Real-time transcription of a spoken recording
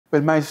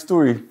Well,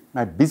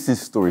 my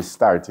business story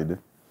started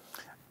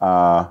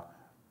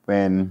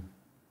when,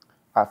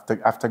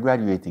 after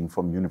graduating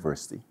from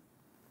university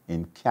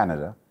in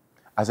Canada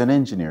as an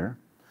engineer,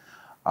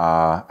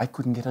 I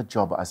couldn't get a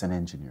job as an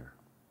engineer.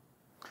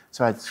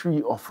 So I had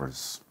 3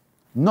 offers,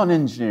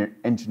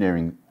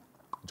 non-engineering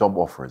job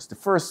offers. The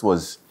first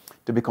was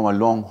to become a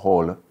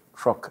long-haul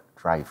truck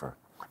driver.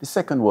 The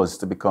second was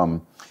to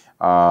become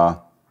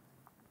a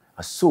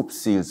soap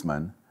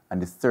salesman.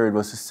 And the third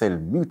was to sell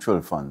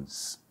mutual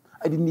funds.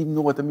 I didn't even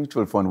know what a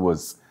mutual fund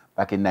was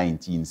back in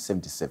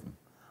 1977.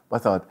 But I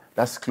thought,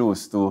 that's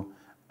close to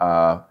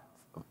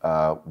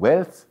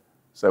wealth,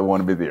 so I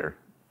want to be there.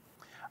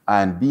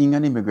 And being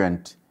an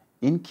immigrant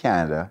in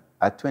Canada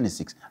at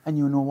 26, I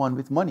knew no one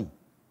with money.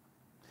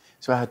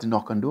 So I had to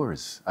knock on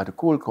doors, I had to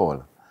cold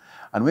call.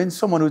 And when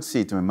someone would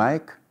say to me,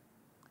 Mike,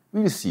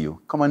 we'll see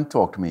you, come and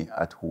talk to me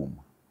at home.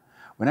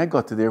 When I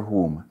got to their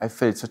home, I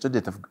felt such a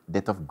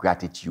debt of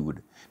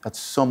gratitude that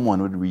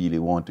someone would really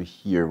want to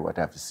hear what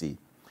I have to say.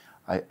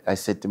 I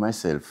said to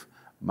myself,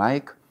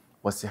 Mike,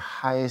 what's the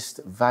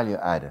highest value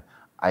add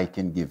I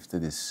can give to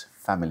this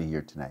family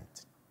here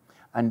tonight?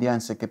 And the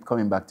answer kept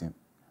coming back to me,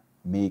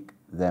 make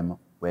them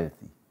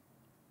wealthy.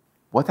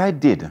 What I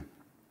did,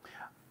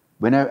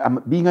 when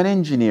I'm being an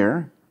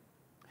engineer,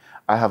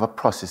 I have a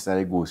process that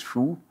I go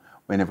through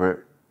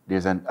whenever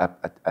there's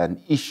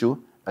an issue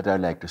that I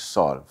like to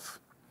solve.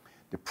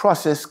 The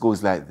process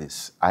goes like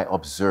this. I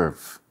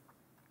observe.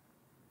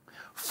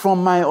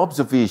 From my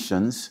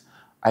observations,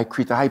 I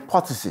create a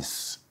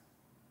hypothesis.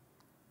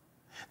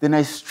 Then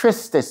I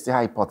stress test the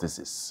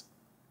hypothesis.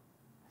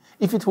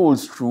 If it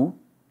holds true,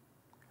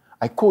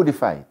 I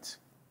codify it.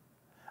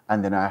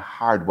 And then I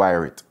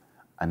hardwire it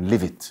and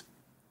live it.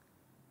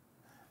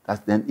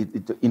 Then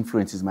it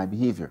influences my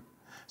behavior.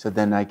 So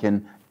then I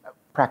can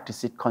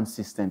practice it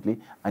consistently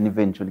and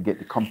eventually get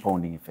the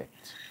compounding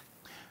effect.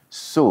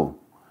 So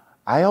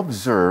I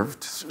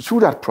observed, through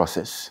that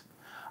process,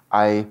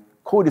 I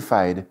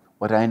codified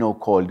what I now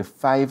call the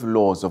 5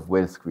 laws of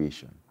wealth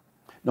creation.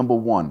 Number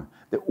 1,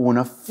 they own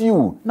a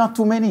few, not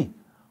too many,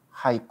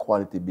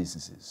 high-quality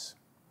businesses.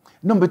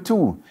 Number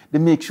 2, they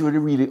make sure they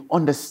really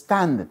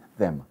understand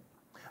them.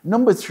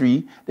 Number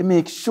 3, they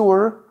make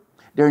sure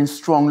they're in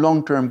strong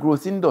long-term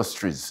growth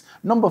industries.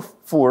 Number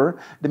 4,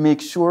 they make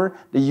sure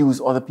they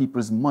use other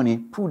people's money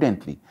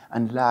prudently.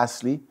 And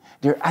lastly,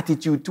 their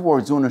attitude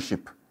towards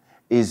ownership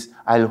is,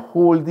 I'll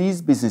hold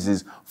these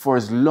businesses for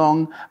as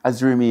long as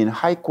they remain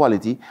high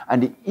quality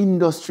and the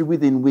industry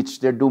within which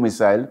they're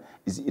domiciled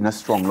is in a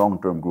strong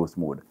long-term growth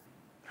mode.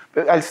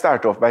 But I'll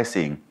start off by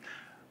saying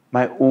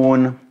my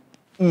own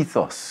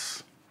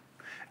ethos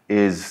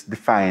is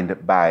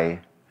defined by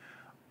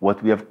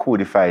what we have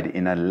codified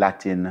in a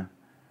Latin,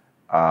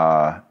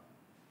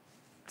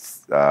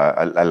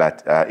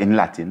 in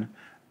Latin,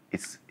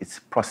 it's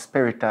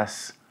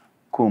prosperitas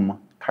cum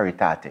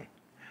caritate,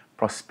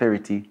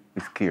 prosperity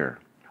with care,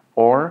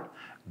 or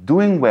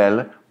doing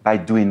well by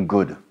doing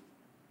good.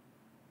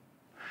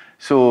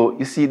 So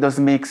you see, it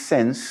doesn't make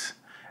sense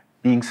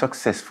being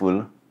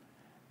successful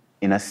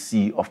in a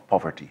sea of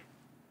poverty.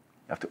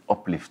 You have to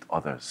uplift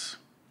others,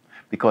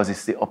 because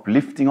it's the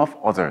uplifting of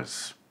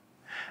others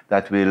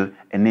that will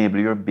enable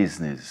your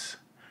business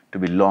to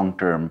be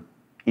long-term,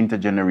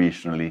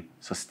 intergenerationally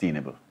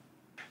sustainable.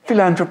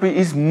 Philanthropy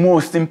is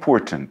most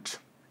important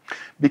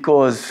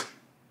because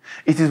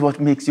it is what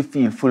makes you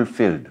feel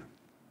fulfilled.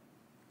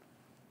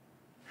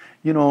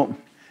 You know,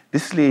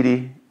 this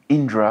lady,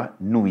 Indra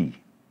Nooyi,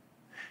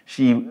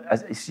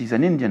 she's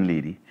an Indian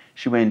lady.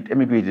 She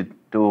emigrated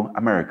to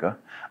America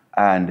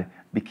and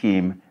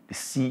became the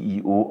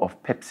CEO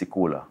of Pepsi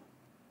Cola,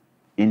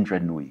 Indra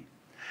Nooyi.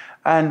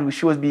 And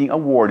she was being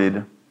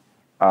awarded,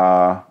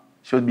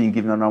 she was being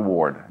given an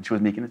award, and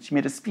she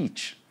made a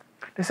speech.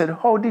 They said,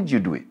 how did you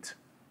do it?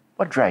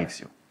 What drives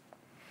you?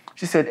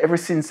 She said, ever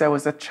since I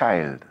was a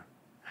child,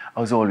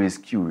 I was always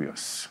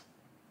curious.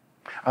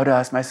 I would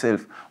ask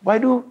myself, why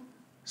do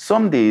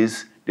some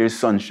days there's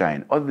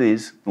sunshine, other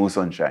days no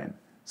sunshine?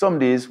 Some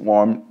days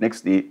warm,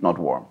 next day not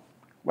warm.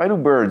 Why do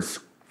birds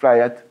fly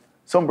at,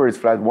 some birds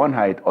fly at one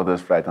height,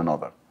 others fly at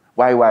another?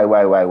 Why?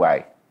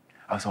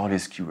 I was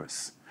always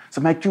curious. So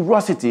my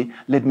curiosity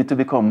led me to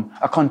become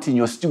a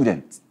continuous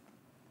student.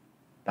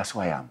 That's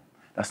who I am.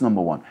 That's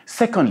number 1.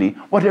 Secondly,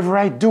 whatever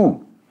I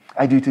do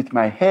it with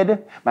my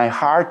head, my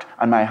heart,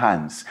 and my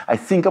hands. I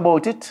think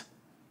about it.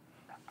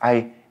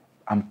 I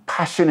am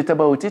passionate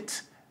about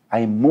it.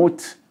 I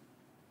emote.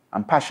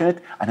 I'm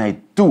passionate, and I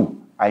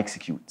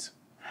execute.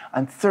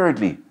 And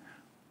thirdly,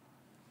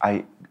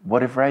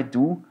 whatever I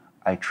do,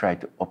 I try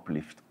to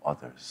uplift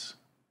others.